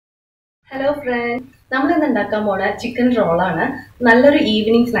Hello friends, നമ്മൾ ഇന്ന് ഉണ്ടാക്കാൻ പോണ ചിക്കൻ റോളാണ്. നല്ലൊരു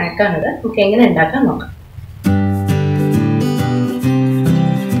ഈവനിങ് സ്നാക്കാണിത്. നമുക്ക് എങ്ങനെ ഉണ്ടാക്കാൻ നോക്കാം.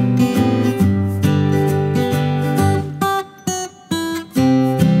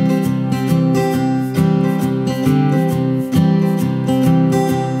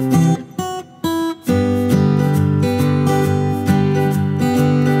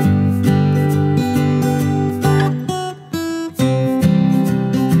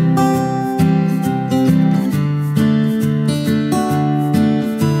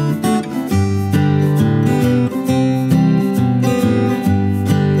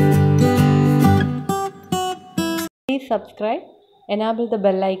 Please subscribe, enable the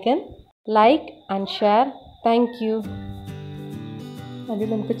bell icon, like and share. Thank you. അത്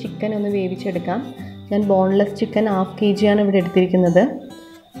നമുക്ക് ചിക്കൻ ഒന്ന് വേവിച്ചെടുക്കാം. ഞാൻ ബോൺലെസ് ചിക്കൻ 1/2 kg ആണ് ഇവിടെ എടുത്തിരിക്കുന്നത്.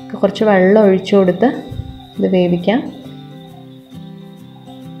 കുറച്ച് വെള്ളം ഒഴിച്ചു കൊടുത്ത് ഇത് വേവിക്കാം.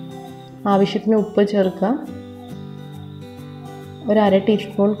 ആവശ്യത്തിന് ഉപ്പ് ചേർക്കാം. ഒരു 1/2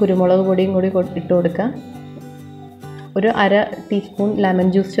 ടീസ്പൂൺ കുരുമുളക് പൊടിയും കൂടി ഇട്ട് കൊടുക്കാം. ഒരു 1/2 ടീസ്പൂൺ ലെമൺ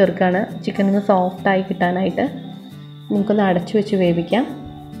ജ്യൂസ് ചേർക്കാണ് ചിക്കൻ ഒന്ന് സോഫ്റ്റായി കിട്ടാനായിട്ട്. നമുക്കൊന്ന് അടച്ചു വെച്ച് വേവിക്കാം.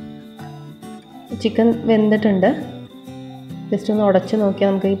 ചിക്കൻ വെന്തിട്ടുണ്ട്. ജസ്റ്റ് ഒന്ന് ഉടച്ച് നോക്കിയാൽ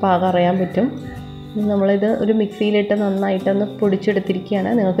നമുക്ക് ഈ പാകം അറിയാൻ പറ്റും. നമ്മളിത് ഒരു മിക്സിയിലിട്ട് നന്നായിട്ടൊന്ന് പൊടിച്ചെടുത്തിരിക്കുകയാണ്.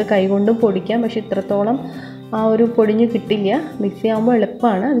 നിങ്ങൾക്ക് കൈകൊണ്ടും പൊടിക്കാം, പക്ഷേ ഇത്രത്തോളം ആ ഒരു പൊടിഞ്ഞ് കിട്ടില്ല. മിക്സി ആകുമ്പോൾ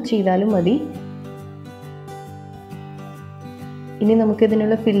എളുപ്പമാണ്, അത് ചെയ്താലും മതി. ഇനി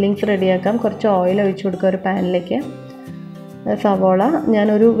നമുക്കിതിനുള്ള ഫില്ലിങ്സ് റെഡിയാക്കാം. കുറച്ച് ഓയിൽ ഒഴിച്ചു കൊടുക്കുക ഒരു പാനിലേക്ക്. സവോള,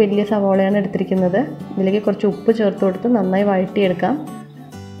 ഞാനൊരു വലിയ സവോളയാണ് എടുത്തിരിക്കുന്നത്. ഇതിലേക്ക് കുറച്ച് ഉപ്പ് ചേർത്ത് കൊടുത്ത് നന്നായി വഴറ്റിയെടുക്കാം.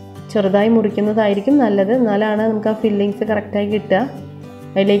 ചെറുതായി മുറിക്കുന്നതായിരിക്കും നല്ലത്, എന്നാലാണ് നമുക്ക് ആ ഫില്ലിങ്സ് കറക്റ്റായി കിട്ടുക.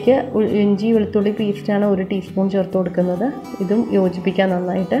 അതിലേക്ക് ഇഞ്ചി വെളുത്തുള്ളി പേസ്റ്റാണ് 1 ടീസ്പൂൺ ചേർത്ത് കൊടുക്കുന്നത്. ഇതും യോജിപ്പിക്കാം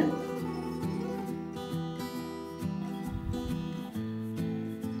നന്നായിട്ട്.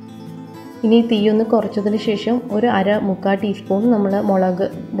 ഇനി തീ ഒന്ന് കുറച്ചതിന് ശേഷം ഒരു 1/2 ടീസ്പൂൺ നമ്മൾ മുളക്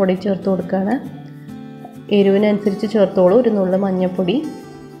പൊടി ചേർത്ത് കൊടുക്കുകയാണ്. എരിവിനനുസരിച്ച് ചേർത്തോളൂ. ഒരു നുള്ളു മഞ്ഞൾപ്പൊടി,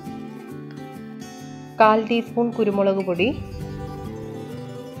 1/4 ടീസ്പൂൺ കുരുമുളക് പൊടി,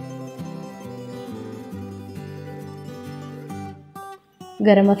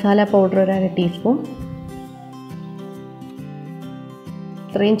 ഗരം മസാല പൗഡർ 1/2 ടീസ്പൂൺ.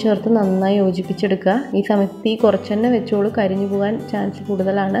 ഇത്രയും ചേർത്ത് നന്നായി യോജിപ്പിച്ചെടുക്കുക. ഈ സമയത്ത് തീ കുറച്ച് തന്നെ വെച്ചോളൂ, കരിഞ്ഞു പോകാൻ ചാൻസ്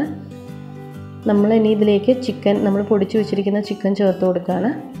കൂടുതലാണ്. നമ്മൾ ഇനി ഇതിലേക്ക് നമ്മൾ പൊടിച്ചു വെച്ചിരിക്കുന്ന ചിക്കൻ ചേർത്ത്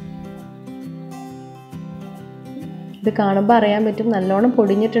കൊടുക്കുകയാണ്. ഇത് കാണുമ്പോൾ അറിയാൻ പറ്റും നല്ലോണം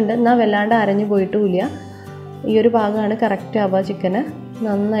പൊടിഞ്ഞിട്ടുണ്ട്, എന്നാൽ വല്ലാണ്ട് അരഞ്ഞു പോയിട്ടുമില്ല. ഈ ഒരു ഭാഗമാണ് കറക്റ്റ് ആവുക. ചിക്കന്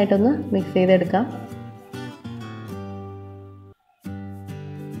നന്നായിട്ടൊന്ന് മിക്സ് ചെയ്തെടുക്കാം.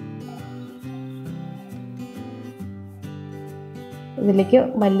 ഇതിലേക്ക്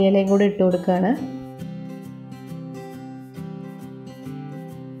മല്ലിയിലയും കൂടി ഇട്ട് കൊടുക്കുകയാണ്.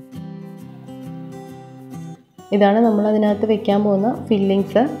 ഇതാണ് നമ്മൾ അതിനകത്ത് വെക്കാൻ പോകുന്ന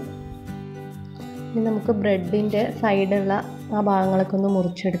ഫില്ലിങ്സ്. ഇനി നമുക്ക് ബ്രെഡിൻ്റെ സൈഡുള്ള ആ ഭാഗങ്ങളൊക്കെ ഒന്ന്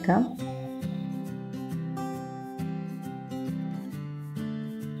മുറിച്ചെടുക്കാം.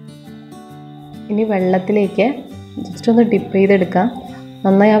 ഇനി വെള്ളത്തിലേക്ക് ജസ്റ്റ് ഒന്ന് ഡിപ്പ് ചെയ്തെടുക്കാം.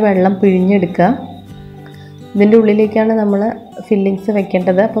 നന്നായി ആ വെള്ളം പിഴിഞ്ഞെടുക്കുക. ഇതിൻ്റെ ഉള്ളിലേക്കാണ് നമ്മൾ ഫില്ലിങ്സ്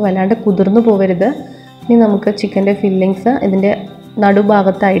വെക്കേണ്ടത്, അപ്പോൾ വല്ലാണ്ട് കുതിർന്നു പോകരുത്. ഇനി നമുക്ക് ചിക്കൻ്റെ ഫില്ലിങ്സ് ഇതിൻ്റെ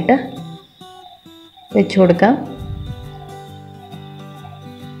നടുഭാഗത്തായിട്ട് വെച്ച് കൊടുക്കാം.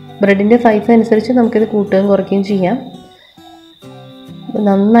 ബ്രെഡിൻ്റെ സൈസ് അനുസരിച്ച് നമുക്കിത് കൂട്ടുകയും കുറയ്ക്കുകയും ചെയ്യാം.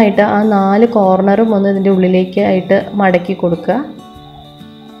 നന്നായിട്ട് ആ 4 കോർണറും ഒന്ന് ഇതിൻ്റെ ഉള്ളിലേക്ക് ആയിട്ട് മടക്കി കൊടുക്കുക.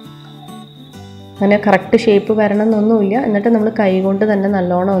 അങ്ങനെ കറക്റ്റ് ഷേപ്പ് വരണം എന്നൊന്നുമില്ല. എന്നിട്ട് നമ്മൾ കൈ കൊണ്ട് തന്നെ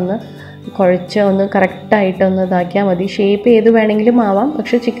നല്ലോണം ഒന്ന് കുഴച്ച് ഒന്ന് കറക്റ്റായിട്ട് ഒന്ന് ഇതാക്കിയാൽ മതി. ഷേപ്പ് ഏത് വേണമെങ്കിലും ആവാം,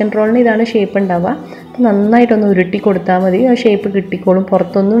 പക്ഷേ ചിക്കൻ റോളിന് ഇതാണ് ഷേപ്പ് ഉണ്ടാവുക. അപ്പോൾ നന്നായിട്ടൊന്ന് ഉരുട്ടി കൊടുത്താൽ മതി, ആ ഷേപ്പ് കിട്ടിക്കോളും,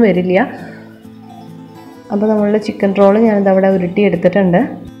 പുറത്തൊന്നും വരില്ല. അപ്പോൾ നമ്മളുടെ ചിക്കൻ റോള് ഞാനിത് അവിടെ ഉരുട്ടി എടുത്തിട്ടുണ്ട്.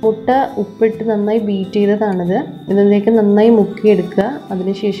 മുട്ട ഉപ്പിട്ട് നന്നായി ബീറ്റ് ചെയ്തതാണിത്. ഇതിലേക്ക് നന്നായി മുക്കിയെടുക്കുക.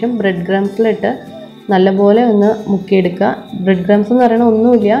 അതിനുശേഷം ബ്രെഡ് ക്രംസിലിട്ട് നല്ലപോലെ ഒന്ന് മുക്കിയെടുക്കുക. ബ്രെഡ് ക്രംസ് എന്ന് പറയുന്നത്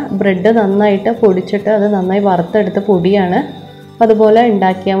ഒന്നുമില്ല, ബ്രെഡ് നന്നായിട്ട് പൊടിച്ചിട്ട് അത് നന്നായി വറുത്തെടുത്ത പൊടിയാണ്. അതുപോലെ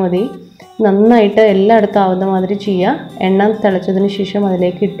ഉണ്ടാക്കിയാൽ മതി. നന്നായിട്ട് എല്ലായിടത്തും ആവുന്ന മാതിരി ചെയ്യുക. എണ്ണ തിളച്ചതിന് ശേഷം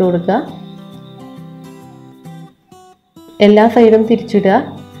അതിലേക്ക് ഇട്ട് കൊടുക്കുക. എല്ലാ സൈഡും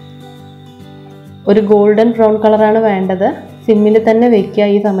തിരിച്ചിടുക. ഒരു ഗോൾഡൻ ബ്രൗൺ കളറാണ് വേണ്ടത്. സിമ്മിൽ തന്നെ വെക്കുക.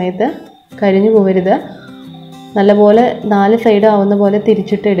 ഈ സമയത്ത് കരിഞ്ഞു പോകരുത്. നല്ലപോലെ 4 സൈഡ് ആവുന്ന പോലെ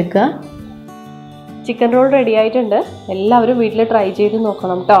തിരിച്ചിട്ട് എടുക്കുക. ചിക്കൻ റോൾ റെഡി ആയിട്ടുണ്ട്. എല്ലാവരും വീട്ടിൽ ട്രൈ ചെയ്ത്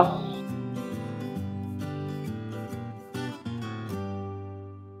നോക്കണം കേട്ടോ.